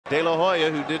De La Hoya,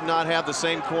 who did not have the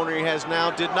same corner he has now,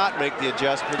 did not make the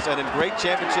adjustments, and in great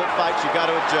championship fights, you got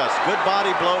to adjust. Good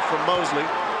body blow from Mosley.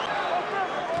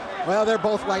 Well, they're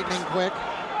both lightning quick.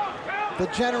 The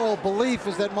general belief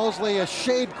is that Mosley is a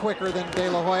shade quicker than De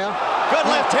La Hoya. Good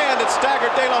left hand that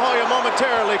staggered De La Hoya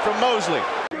momentarily from Mosley.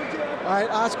 All right,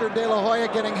 Oscar De La Hoya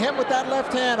getting hit with that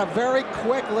left hand. A very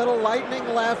quick little lightning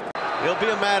left. It'll be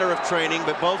a matter of training,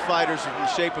 but both fighters are in the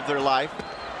shape of their life.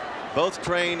 Both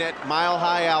train at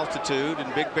mile-high altitude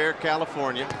in Big Bear,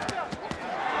 California.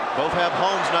 Both have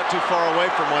homes not too far away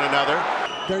from one another.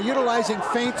 They're utilizing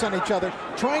feints on each other,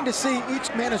 trying to see,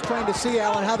 each man is trying to see,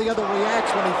 Alan, how the other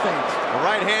reacts when he feints. The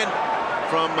right hand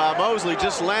from Mosley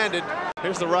just landed.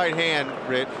 Here's the right hand,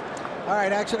 Rich. All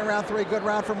right, action in round 3. Good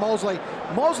round for Mosley.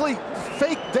 Mosley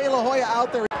faked De La Hoya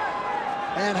out there.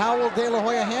 And how will De La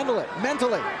Hoya handle it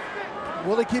mentally?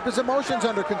 Will he keep his emotions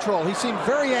under control? He seemed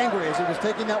very angry as he was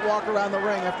taking that walk around the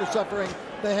ring after suffering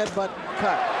the headbutt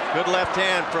cut. Good left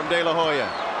hand from De La Hoya.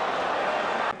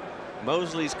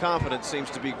 Mosley's confidence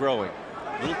seems to be growing.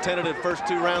 A little tentative first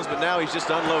 2 rounds, but now he's just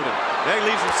unloading. Now he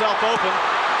leaves himself open.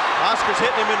 Oscar's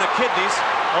hitting him in the kidneys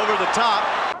over the top.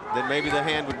 Then maybe the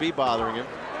hand would be bothering him.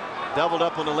 Doubled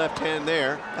up on the left hand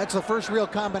there. That's the first real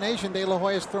combination De La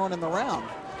Hoya's thrown in the round.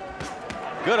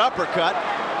 Good uppercut,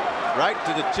 right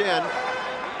to the chin.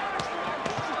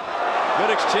 Good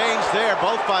exchange there.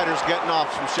 Both fighters getting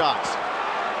off some shots.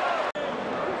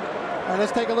 All right,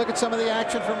 let's take a look at some of the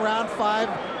action from round 5.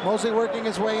 Mosley working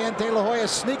his way in. De La Hoya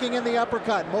sneaking in the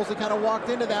uppercut. Mosley kind of walked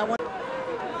into that one.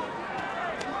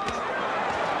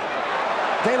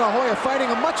 De La Hoya fighting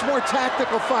a much more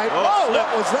tactical fight. Oh,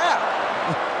 what was that?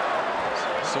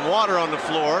 Some water on the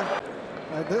floor.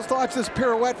 Let's watch this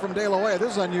pirouette from De La Hoya.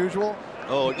 This is unusual.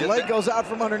 Oh, the leg goes out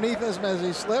from underneath him as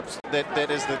he slips. That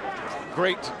is the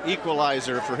great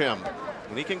equalizer for him.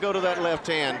 When he can go to that left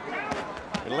hand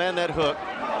and land that hook.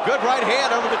 Good right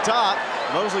hand over the top.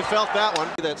 Mosley felt that one.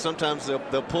 That sometimes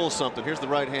they'll pull something. Here's the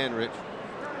right hand, Rich.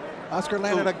 Oscar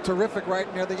landed a terrific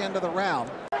right near the end of the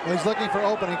round. And he's looking for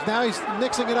openings. Now he's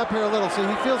mixing it up here a little, so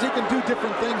he feels he can do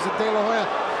different things at De La Hoya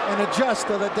and adjust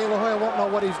so that De La Hoya won't know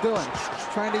what he's doing.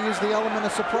 Trying to use the element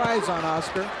of surprise on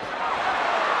Oscar.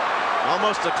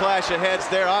 Almost a clash of heads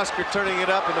there. Oscar turning it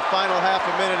up in the final half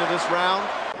a minute of this round.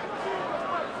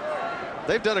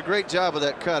 They've done a great job of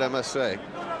that cut, I must say.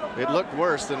 It looked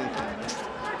worse than...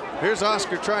 Here's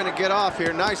Oscar trying to get off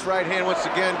here. Nice right hand once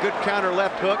again. Good counter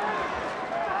left hook.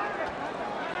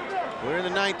 We're in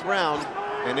the 9th round,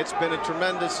 and it's been a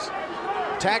tremendous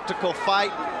tactical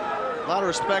fight. A lot of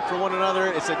respect for one another.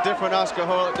 It's a different Oscar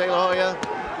De La Hoya.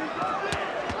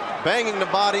 Banging the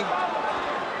body.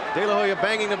 De La Hoya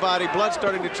banging the body. Blood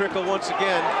starting to trickle once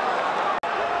again.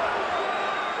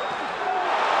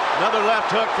 Another left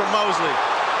hook from Mosley.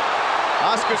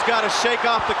 Oscar's got to shake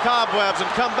off the cobwebs and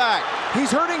come back.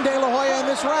 He's hurting De La Hoya in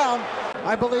this round.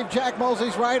 I believe Jack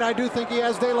Mosley's right. I do think he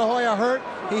has De La Hoya hurt.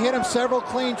 He hit him several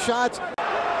clean shots.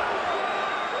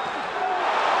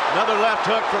 Another left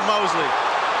hook from Mosley.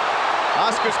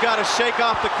 Oscar's got to shake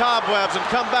off the cobwebs and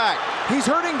come back. He's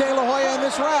hurting De La Hoya in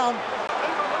this round.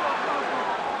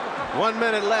 1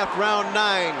 minute left, round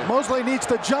 9. Mosley needs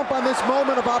to jump on this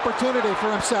moment of opportunity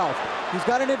for himself. He's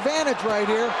got an advantage right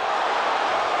here.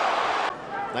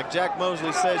 Like Jack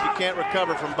Mosley says, you can't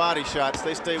recover from body shots.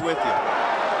 They stay with you.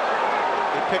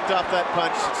 He picked off that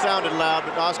punch. It sounded loud,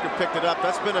 but Oscar picked it up.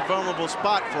 That's been a vulnerable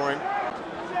spot for him.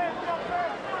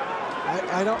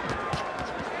 I don't...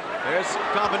 There's a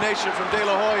combination from De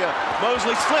La Hoya.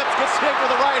 Mosley slips, gets hit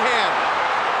with the right hand.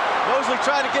 Mosley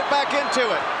trying to get back into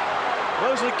it.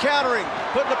 Mosley countering,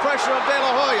 putting the pressure on De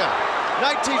La Hoya.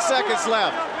 19 seconds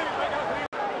left.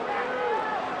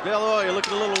 De La Hoya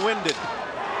looking a little winded.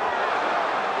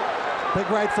 Big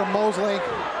right from Mosley.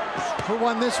 Who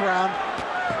won this round?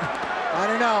 I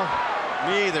don't know.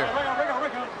 Me either.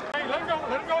 Hey, let him go,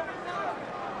 let him go.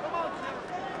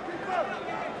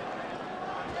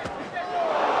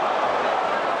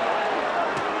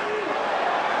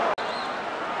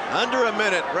 Under a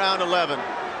minute, round 11.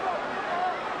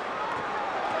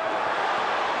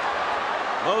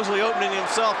 Mosley opening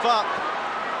himself up.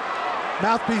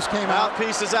 Mouthpiece came out.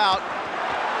 Mouthpiece is out.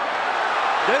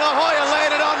 De La Hoya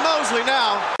laying it on Mosley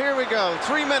now. Here we go,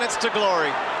 3 minutes to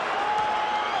glory.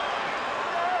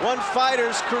 One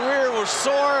fighter's career will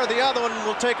soar, the other one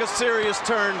will take a serious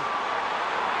turn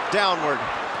downward.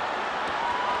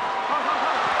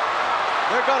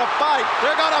 They're gonna fight,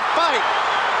 they're gonna fight.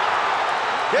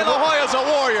 De La Hoya's a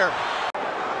warrior.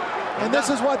 And this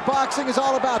is what boxing is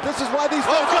all about. This is why these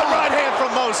fans... Oh, good right hand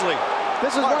from Mosley.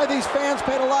 This is why these fans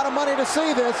paid a lot of money to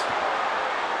see this.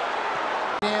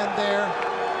 And there,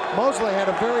 Mosley Mosley had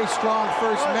a very strong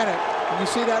first minute. And you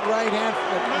see that right hand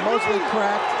that Mosley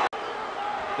cracked.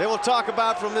 They will talk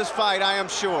about from this fight, I am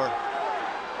sure.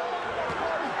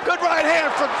 Good right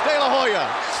hand from De La Hoya.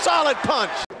 Solid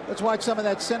punch. Let's watch some of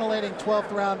that scintillating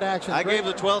 12th round action. I gave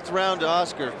the 12th round to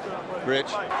Oscar, Rich.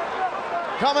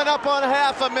 Coming up on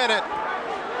half a minute.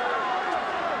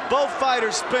 Both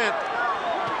fighters spent.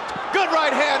 Good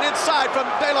right hand inside from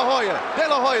De La Hoya. De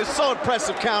La Hoya is so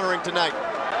impressive countering tonight.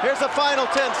 Here's the final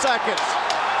 10 seconds.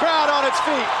 Crowd on its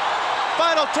feet.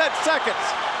 Final 10 seconds.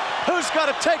 Who's going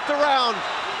to take the round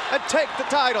and take the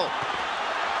title?